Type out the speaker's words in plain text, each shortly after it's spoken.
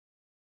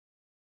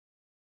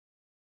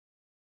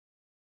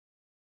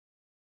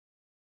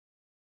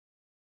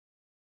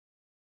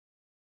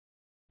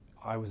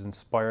I was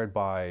inspired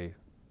by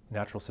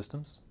natural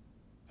systems.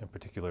 In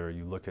particular,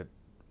 you look at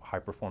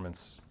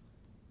high-performance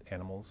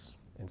animals,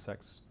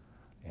 insects,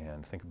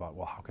 and think about,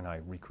 well, how can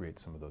I recreate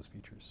some of those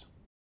features?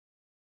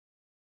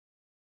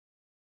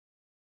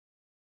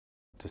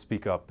 To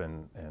speak up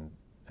and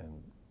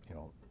you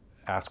know,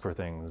 ask for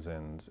things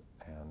and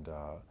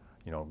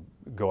you know,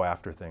 go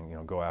after things. You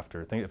know, go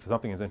after things. If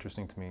something is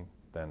interesting to me,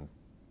 then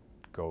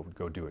go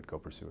do it. Go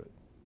pursue it.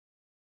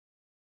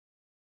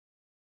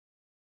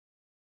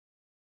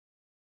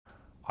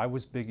 I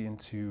was big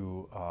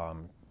into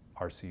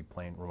RC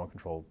plane, remote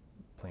control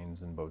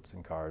planes and boats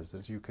and cars,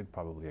 as you could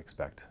probably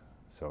expect.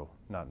 So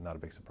not a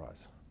big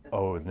surprise.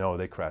 Oh no,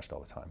 they crashed all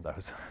the time. That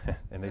was,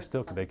 and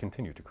they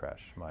continue to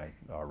crash.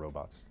 Our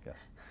robots,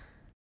 yes.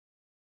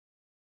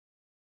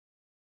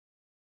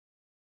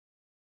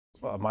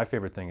 My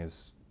favorite thing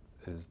is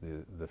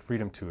the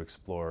freedom to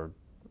explore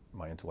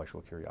my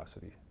intellectual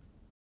curiosity.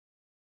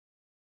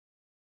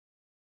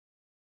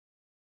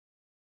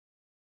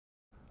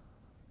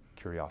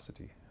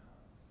 Curiosity.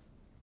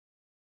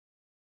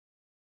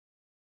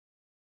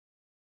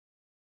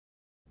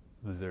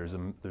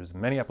 There's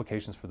many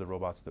applications for the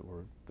robots that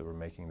we're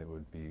making that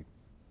would be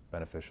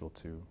beneficial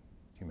to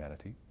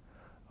humanity,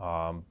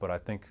 but I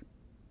think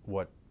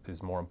what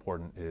is more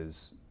important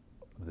is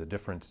the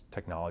different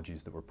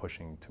technologies that we're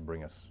pushing to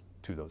bring us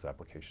to those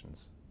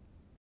applications.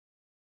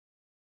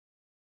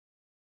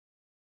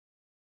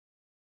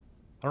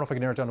 I don't know if I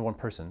can narrow it down to one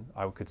person.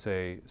 I could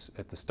say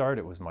at the start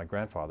it was my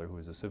grandfather, who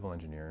was a civil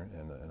engineer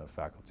and a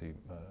faculty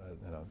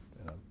and a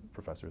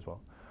professor as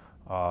well.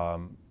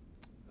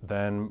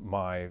 Then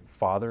my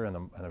father,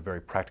 in a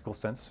very practical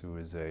sense, who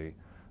is a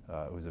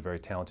very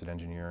talented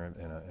engineer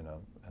in a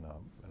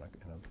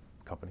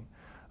company,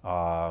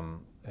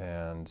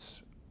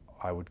 and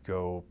I would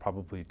go,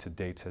 probably to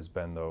date has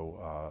been,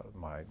 though,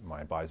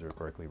 my advisor at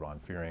Berkeley, Ron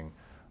Fearing,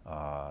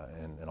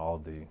 and all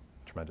of the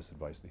tremendous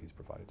advice that he's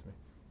provided to me.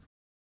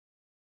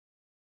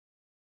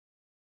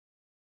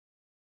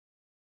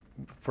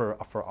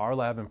 For our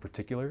lab in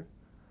particular,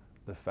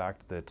 the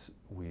fact that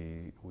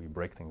we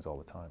break things all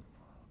the time.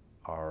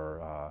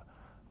 Our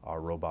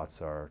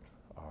robots are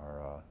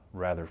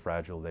rather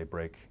fragile. They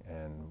break,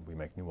 and we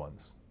make new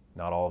ones.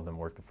 Not all of them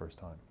work the first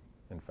time.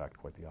 In fact,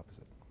 quite the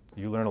opposite.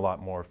 You learn a lot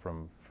more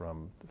from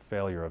the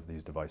failure of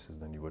these devices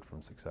than you would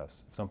from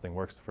success. If something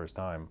works the first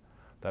time,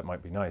 that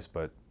might be nice,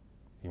 but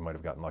you might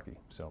have gotten lucky.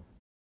 So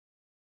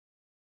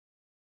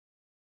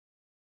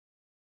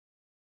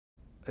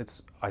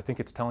I think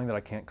it's telling that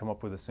I can't come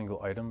up with a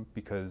single item,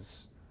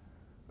 because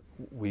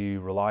we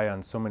rely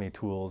on so many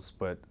tools,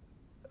 but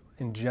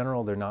in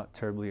general, they're not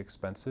terribly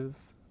expensive.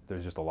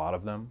 There's just a lot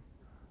of them.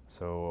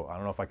 So I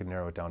don't know if I could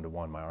narrow it down to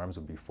one. My arms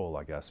would be full,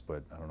 I guess,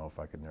 but I don't know if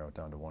I could narrow it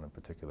down to one in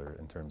particular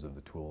in terms of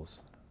the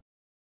tools.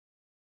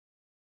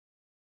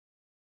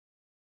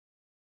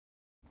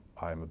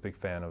 I'm a big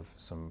fan of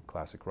some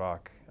classic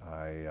rock.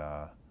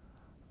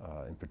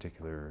 In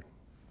particular,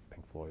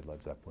 Pink Floyd,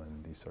 Led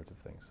Zeppelin, these sorts of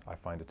things. I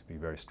find it to be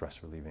very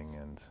stress relieving,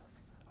 and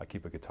I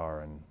keep a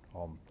guitar in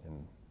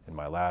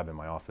my lab, in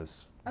my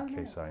office, in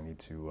case I need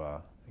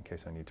to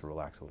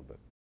relax a little bit.